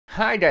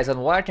Hi guys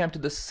and welcome to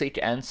the Sick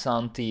and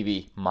Sound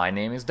TV. My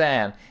name is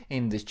Dan.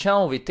 In this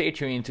channel we take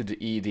you into the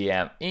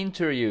EDM,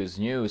 interviews,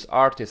 news,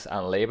 artists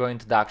and label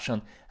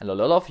introduction and a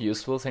lot of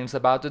useful things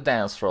about the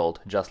dance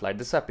world, just like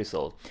this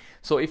episode.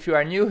 So if you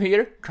are new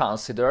here,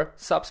 consider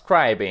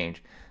subscribing.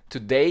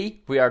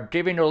 Today we are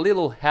giving a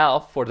little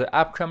help for the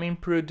upcoming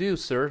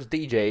producers,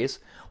 DJs.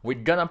 We're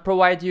gonna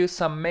provide you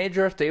some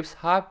major tips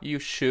how you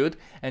should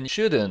and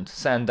shouldn't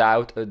send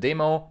out a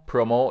demo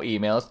promo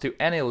emails to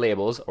any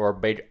labels or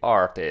big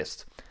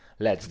artists.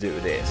 Let's do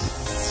this.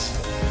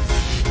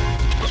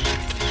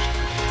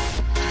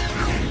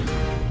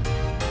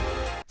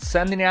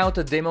 Sending out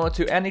a demo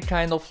to any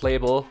kind of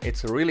label,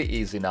 it's really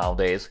easy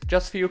nowadays,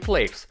 just few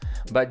clicks.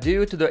 But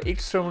due to the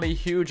extremely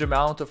huge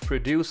amount of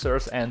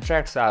producers and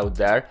tracks out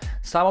there,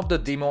 some of the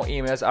demo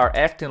emails are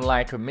acting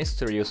like a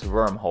mysterious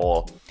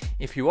wormhole.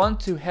 If you want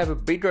to have a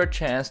bigger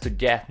chance to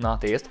get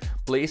noticed,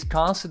 please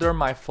consider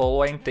my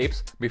following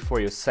tips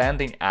before you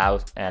sending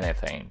out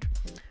anything.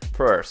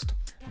 First,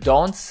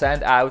 don't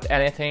send out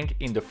anything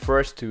in the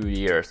first 2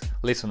 years.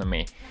 Listen to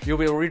me, you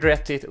will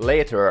regret it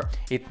later.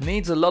 It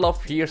needs a lot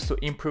of years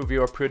to improve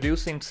your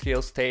producing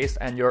skills, taste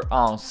and your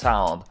own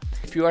sound.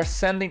 If you are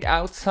sending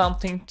out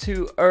something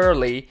too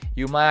early,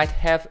 you might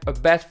have a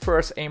bad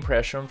first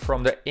impression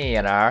from the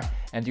A&R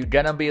and you're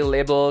gonna be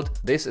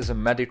labeled, this is a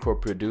mediocre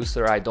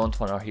producer, I don't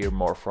wanna hear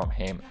more from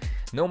him.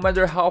 No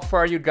matter how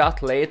far you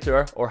got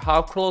later or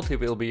how quality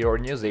will be your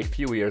music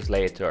few years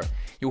later,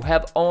 you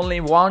have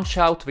only one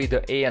shot with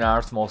the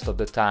A&Rs most of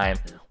the time.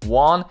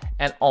 One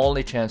and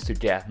only chance to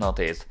get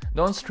noticed.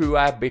 Don't screw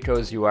up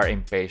because you are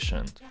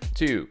impatient.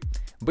 2.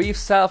 Be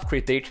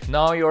self-critic,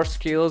 know your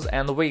skills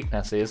and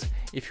weaknesses.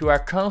 If you are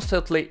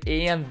constantly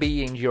A and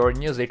Bing your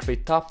music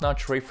with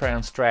top-notch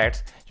reference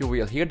tracks, you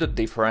will hear the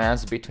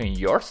difference between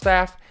your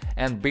stuff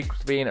and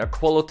between a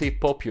quality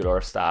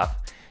popular stuff.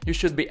 You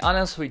should be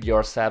honest with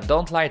yourself,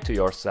 don't lie to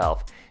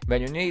yourself.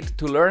 When you need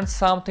to learn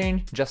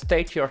something, just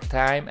take your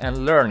time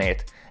and learn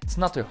it. It's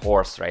not a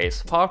horse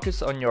race,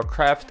 focus on your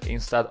craft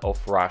instead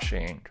of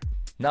rushing.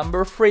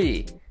 Number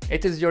 3.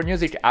 Is your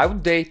music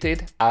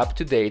outdated,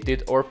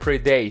 up-to-dated or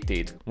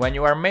predated? When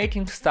you are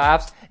making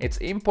stuff, it's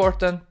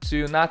important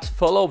to not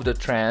follow the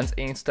trends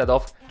instead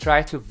of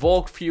try to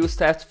walk few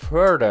steps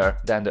further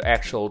than the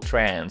actual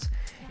trends.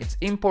 It's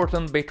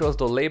important because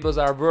the labels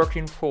are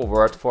working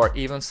forward for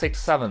even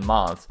 6-7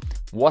 months.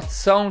 What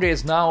song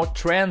is now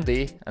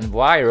trendy and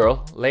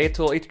viral,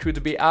 later it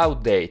could be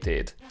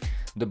outdated.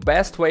 The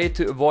best way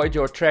to avoid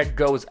your track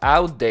goes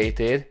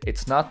outdated,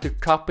 it's not to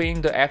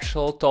copying the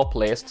actual top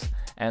lists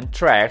and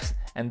tracks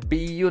and be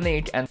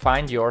unique and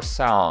find your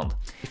sound.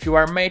 If you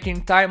are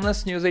making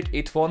timeless music,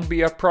 it won't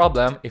be a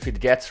problem if it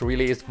gets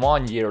released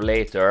 1 year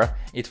later,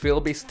 it will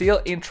be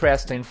still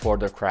interesting for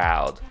the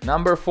crowd.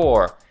 Number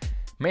 4.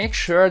 Make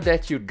sure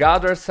that you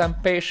gather some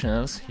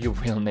patience, you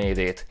will need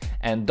it.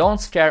 And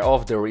don't scare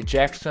off the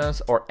rejections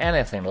or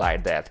anything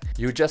like that.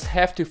 You just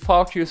have to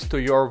focus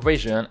to your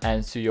vision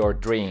and to your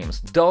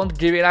dreams. Don't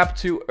give it up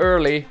too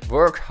early,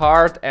 work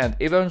hard and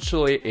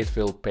eventually it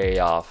will pay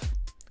off.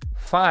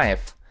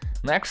 5.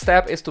 Next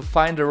step is to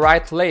find the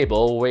right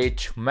label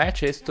which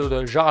matches to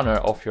the genre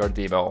of your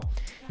demo.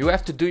 You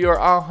have to do your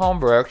own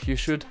homework, you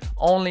should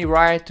only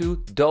write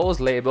to those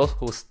labels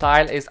whose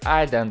style is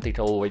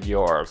identical with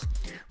yours.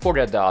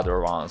 Forget the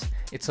other ones.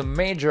 It's a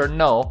major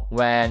no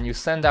when you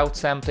send out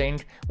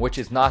something which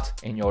is not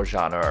in your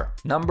genre.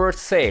 Number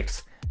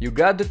 6. You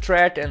got the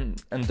track and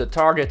the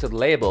targeted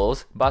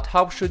labels, but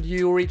how should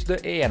you reach the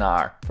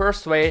A&R?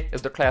 First way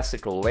is the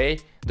classical way,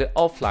 the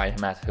offline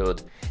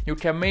method. You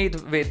can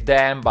meet with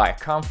them by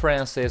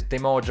conferences,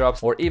 demo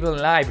jobs or even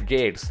live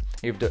gigs,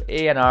 if the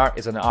A&R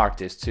is an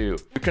artist too.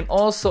 You can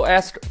also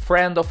ask a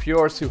friend of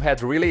yours who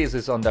had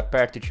releases on that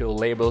particular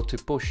label to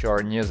push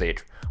your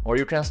music, or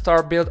you can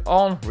start build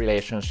own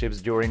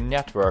relationships during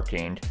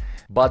networking.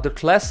 But the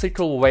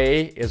classical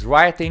way is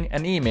writing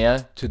an email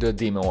to the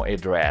demo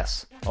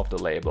address of the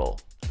label.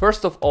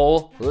 First of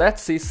all,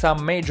 let's see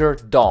some major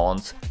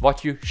don'ts,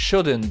 what you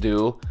shouldn't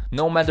do,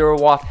 no matter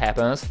what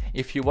happens,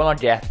 if you wanna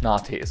get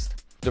noticed.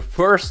 The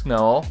first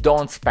no,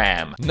 don't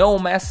spam. No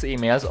mass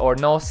emails or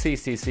no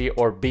CCC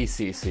or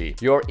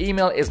BCC. Your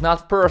email is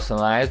not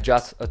personalized,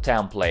 just a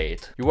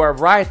template. You are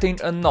writing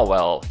a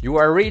novel. You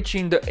are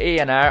reaching the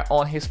A&R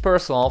on his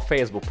personal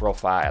Facebook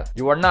profile.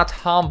 You are not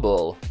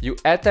humble. You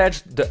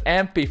attached the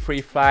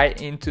MP3 file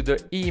into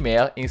the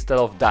email instead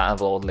of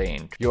download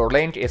link. Your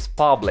link is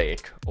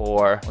public,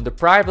 or on the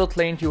private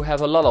link you have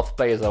a lot of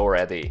plays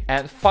already.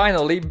 And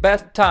finally,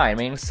 bad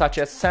timing, such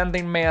as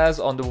sending mails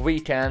on the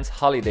weekends,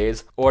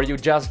 holidays, or you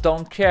just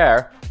don't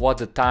care what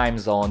the time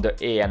zone the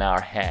A&R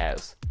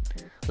has.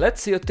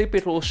 Let's see a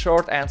typical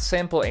short and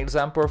simple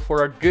example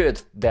for a good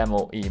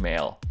demo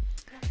email.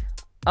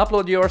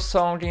 Upload your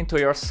song into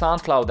your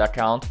SoundCloud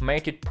account,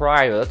 make it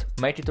private,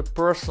 make it a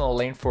personal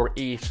link for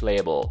each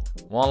label.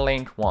 One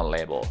link, one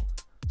label.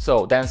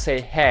 So then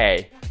say,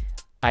 hey,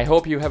 I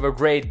hope you have a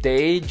great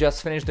day,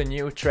 just finished a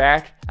new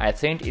track, I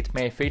think it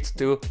may fit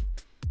to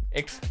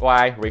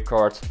XY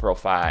Records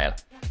profile.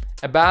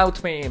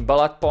 About me in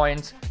bullet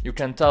points, you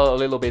can tell a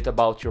little bit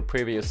about your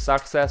previous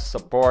success,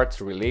 support,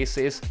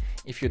 releases.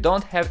 If you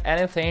don't have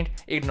anything,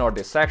 ignore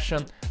this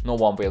section, no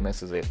one will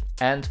miss it.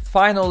 And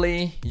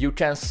finally, you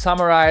can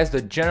summarize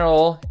the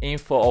general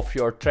info of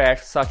your track,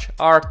 such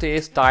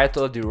artist,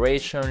 title,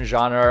 duration,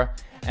 genre,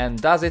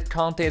 and does it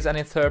contain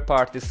any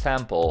third-party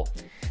sample.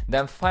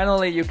 Then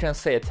finally you can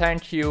say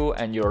thank you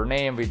and your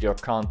name with your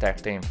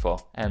contact info,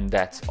 and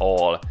that's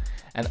all.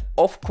 And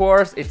of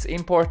course it's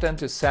important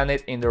to send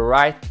it in the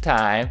right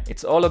time.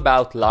 It's all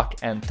about luck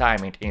and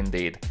timing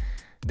indeed.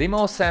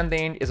 Demo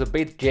sending is a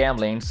bit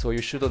gambling, so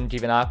you shouldn't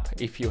give up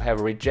if you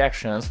have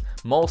rejections.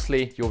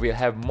 Mostly you will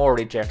have more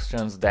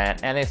rejections than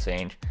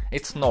anything.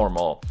 It's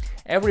normal.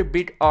 Every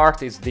big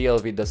artist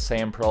deals with the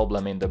same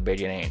problem in the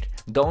beginning.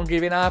 Don't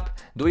give it up,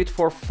 do it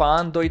for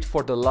fun, do it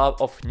for the love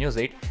of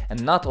music,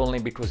 and not only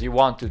because you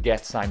want to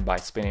get signed by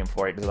Spinnin',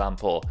 for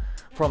example.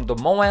 From the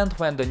moment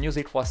when the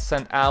music was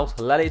sent out,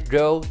 let it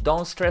go,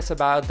 don't stress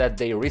about that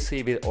they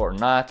receive it or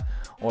not,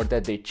 or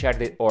that they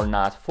checked it or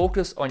not.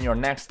 Focus on your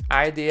next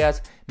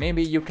ideas,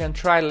 maybe you can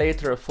try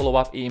later a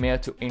follow-up email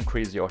to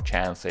increase your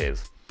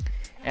chances.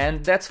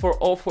 And that's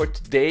all for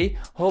today.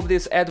 Hope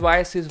these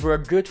advices were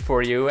good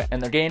for you,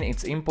 and again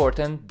it's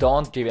important,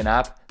 don't give it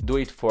up, do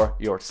it for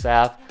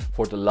yourself,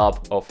 for the love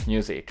of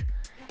music.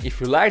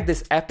 If you liked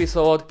this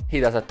episode,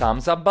 hit us a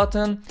thumbs up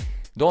button.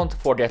 Don't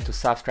forget to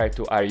subscribe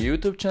to our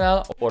YouTube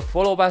channel or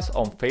follow us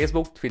on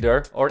Facebook,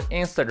 Twitter or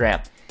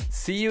Instagram.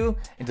 See you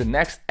in the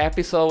next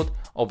episode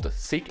of the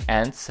Sick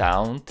and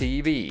Sound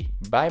TV.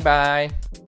 Bye bye!